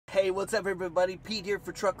Hey, what's up everybody? Pete here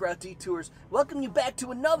for Truck Route Detours. Welcome you back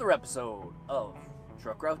to another episode of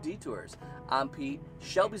Truck Route Detours. I'm Pete.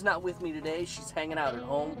 Shelby's not with me today. She's hanging out at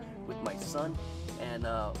home with my son. And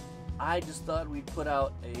I just thought we'd put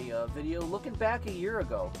out a video looking back a year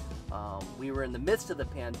ago. We were in the midst of the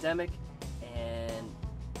pandemic and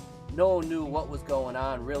no one knew what was going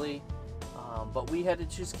on really. But we had to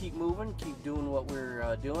just keep moving, keep doing what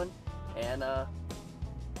we're doing. And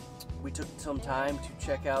we took some time to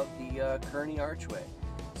check out the Kearney Archway.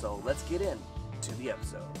 So let's get into the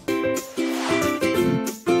episode.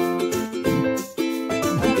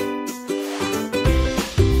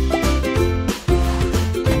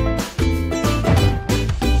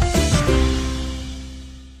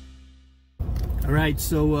 All right,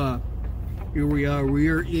 so here we are.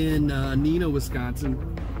 We're in Neenah,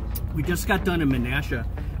 Wisconsin. We just got done in Menasha.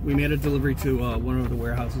 We made a delivery to one of the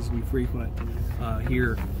warehouses we frequent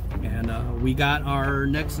here. And we got our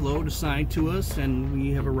next load assigned to us, and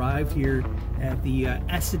we have arrived here at the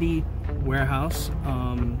Essity warehouse,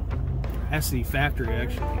 Essity factory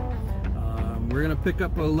actually. We're gonna pick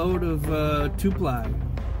up a load of 2-ply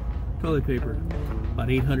toilet paper,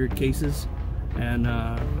 about 800 cases, and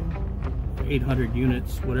 800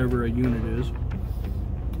 units, whatever a unit is.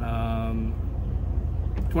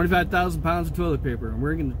 25,000 pounds of toilet paper, and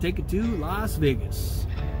we're gonna take it to Las Vegas.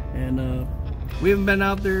 And we haven't been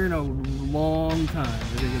out there in a long time.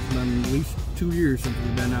 I think it's been at least 2 years since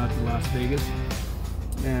we've been out to Las Vegas.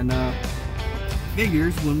 And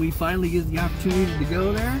figures when we finally get the opportunity to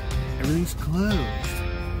go there, everything's closed.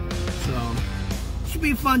 So, should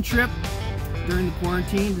be a fun trip during the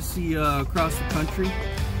quarantine to see across the country.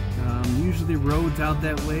 Usually the roads out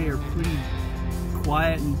that way are pretty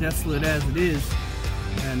quiet and desolate as it is.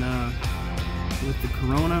 And with the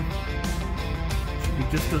corona, should be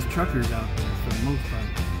just us truckers out there for the most part.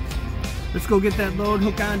 Let's go get that load,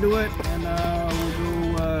 hook onto it, and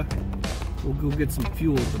we'll go get some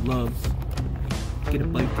fuel at the Loves, get a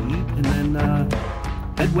bite to eat, and then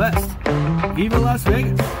head west. Viva Las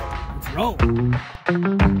Vegas! Let's roll!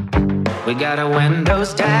 We got our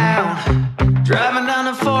windows down, driving down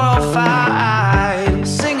the 405,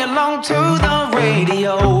 sing along to the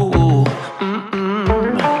radio.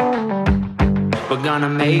 We're gonna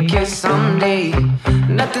make it someday.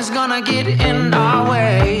 Nothing's gonna get in our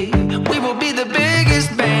way. We will be the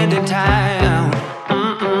biggest band in town.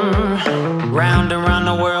 Round and round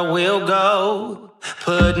the world we'll go,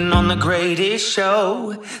 putting on the greatest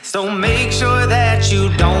show. So make sure that you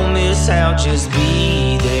don't miss out, just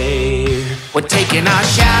be there. We're taking our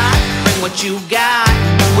shot, bring what you got.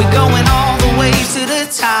 We're going all the way to the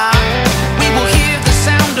top. We will hear the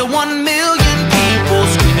sound of 1 million people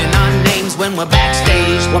screaming our names when we're backstage.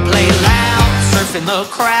 We'll play loud, surfing the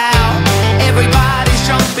crowd. Everybody's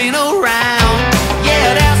jumping around.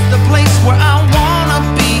 Yeah, that's the place where I wanna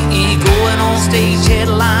be. Going on stage,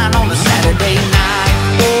 headline on a Saturday night.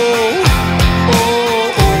 Oh,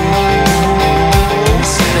 oh, oh,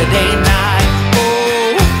 Saturday night.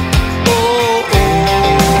 Oh, oh,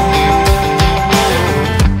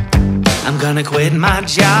 oh. I'm gonna quit my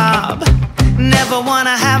job. Never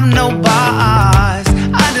wanna have no bars.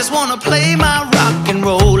 I just wanna play my rock and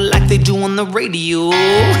roll like they do on the radio.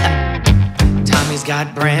 Tommy's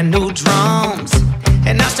got brand new drums,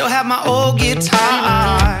 and I still have my old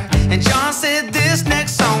guitar. And John said this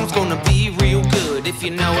next song's gonna be real good, if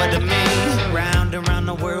you know what I mean. Round and round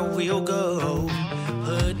the world we'll go,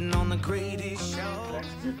 putting on the greatest show.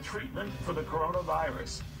 Effective treatment for the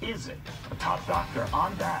coronavirus. Is it? A top doctor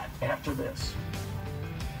on that after this.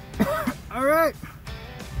 All right,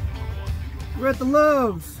 we're at the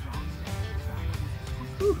Loves.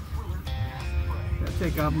 Whew. Gotta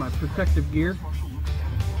take off my protective gear.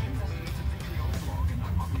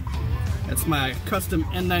 That's my custom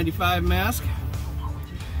N95 mask.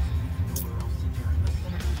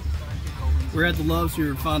 We're at the Loves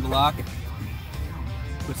here in Fond du Lac,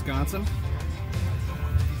 Wisconsin,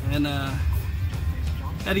 and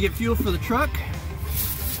had to get fuel for the truck.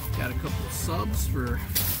 Got a couple of subs for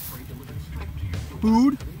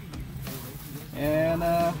food, and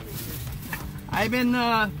I've been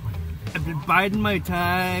biding my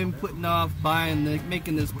time, putting off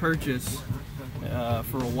making this purchase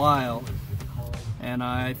for a while, and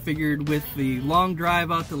I figured with the long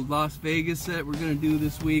drive out to Las Vegas that we're gonna do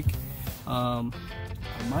this week, I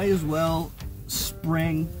might as well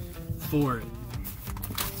spring for it.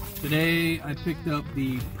 Today I picked up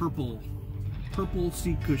the purple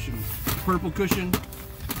seat cushion, purple cushion.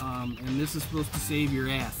 And this is supposed to save your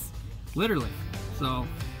ass, literally. So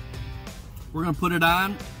we're gonna put it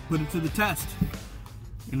on, put it to the test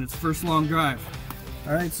in its first long drive.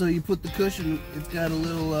 All right, so you put the cushion, it's got a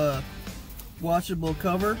little washable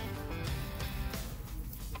cover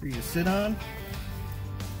for you to sit on.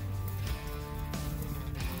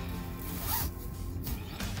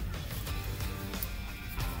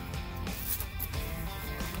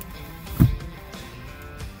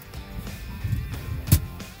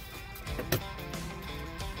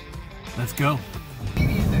 Let's go.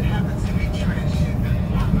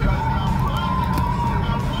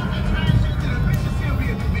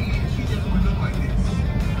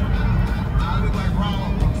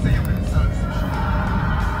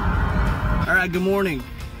 All right, good morning.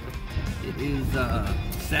 It is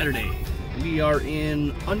Saturday. We are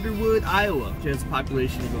in Underwood, Iowa, which has a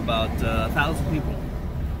population of about 1,000 people.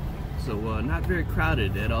 So not very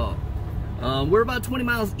crowded at all. We're about 20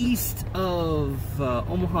 miles east of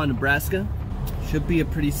Omaha, Nebraska. Should be a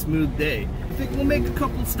pretty smooth day. I think we'll make a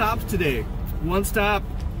couple stops today. One stop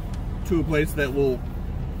to a place that will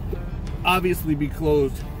obviously be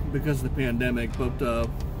closed because of the pandemic, but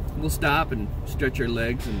we'll stop and stretch our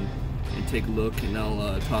legs and take a look, and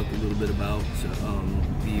I'll talk a little bit about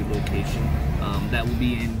the location. That will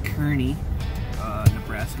be in Kearney,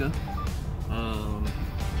 Nebraska.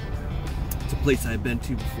 It's a place I've been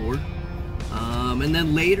to before. And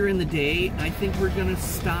then later in the day, I think we're gonna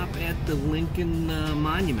stop at the Lincoln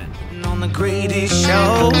Monument. On the greatest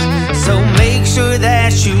show, so make sure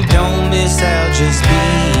that you don't miss out, just be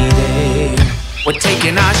there. We're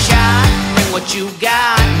taking our shot, bring what you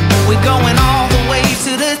got. We're going all the way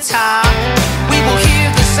to the top. We will hear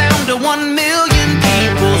the sound of 1 million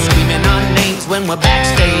people screaming our names when we're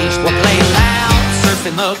backstage. We'll play loud,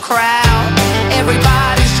 surfing the crowd.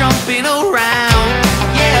 Everybody's jumping around.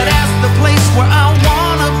 Yeah, that's the place where I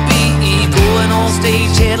wanna be. Going on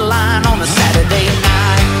stage, headline on a Saturday night.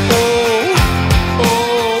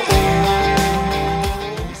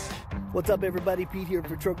 What's up, everybody? Pete here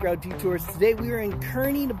for Truck Route Detours. Today we are in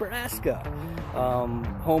Kearney, Nebraska,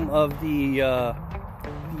 home of the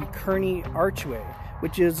Kearney Archway,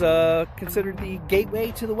 which is considered the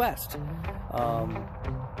gateway to the West.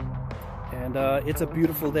 And it's a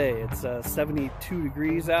beautiful day. It's 72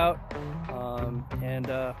 degrees out,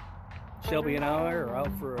 and Shelby and I are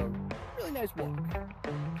out for a really nice walk.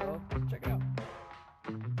 So check it out.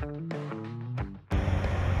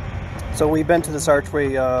 So we've been to this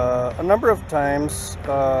archway a number of times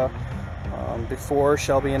before,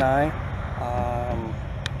 Shelby and I.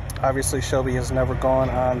 Obviously Shelby has never gone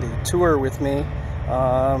on the tour with me,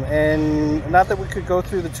 and not that we could go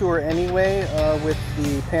through the tour anyway with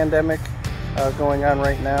the pandemic going on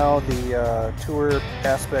right now. The tour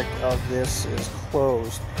aspect of this is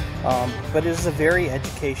closed, but it is a very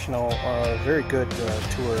educational, very good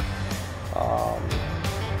tour.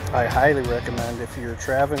 I highly recommend, if you're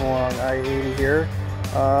traveling along I-80 here,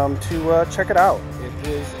 to check it out. It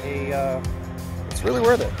is it's really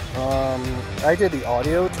worth it. I did the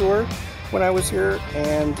audio tour when I was here,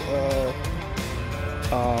 and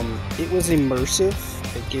it was immersive.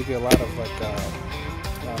 It gave you a lot of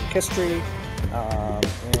history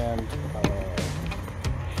and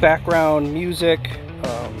background music,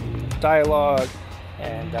 dialogue,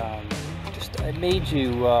 and just it made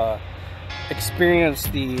you experience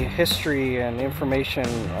the history and information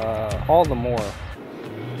all the more.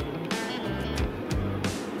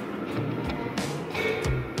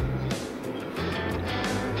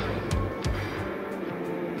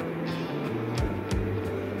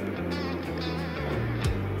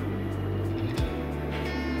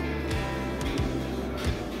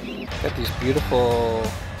 Got these beautiful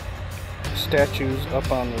statues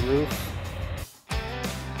up on the roof.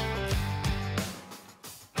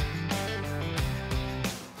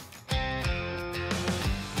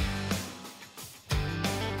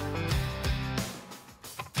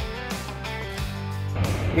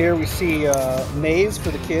 Here we see a maze for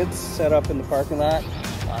the kids set up in the parking lot.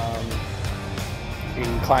 You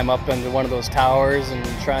can climb up into one of those towers and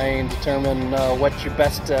try and determine what your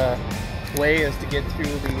best way is to get through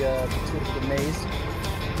the maze.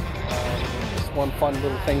 Just one fun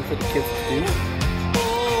little thing for the kids to do.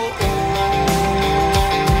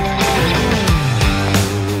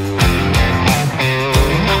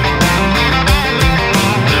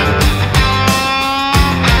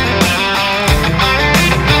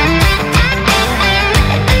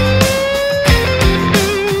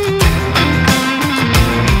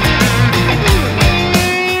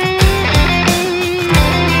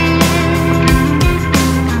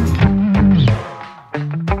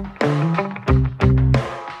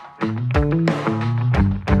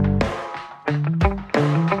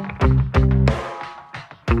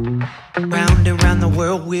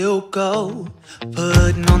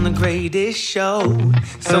 show.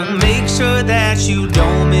 So make sure that you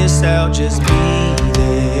don't miss out, just be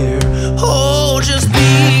there. Oh, just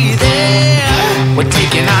be there. We're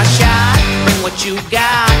taking our shot, bring what you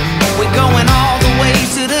got. We're going all the way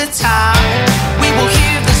to the top. We will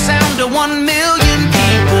hear the sound of 1 million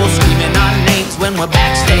people screaming our names when we're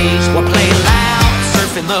backstage. We'll play loud,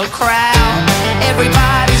 surfing the crowd. Everybody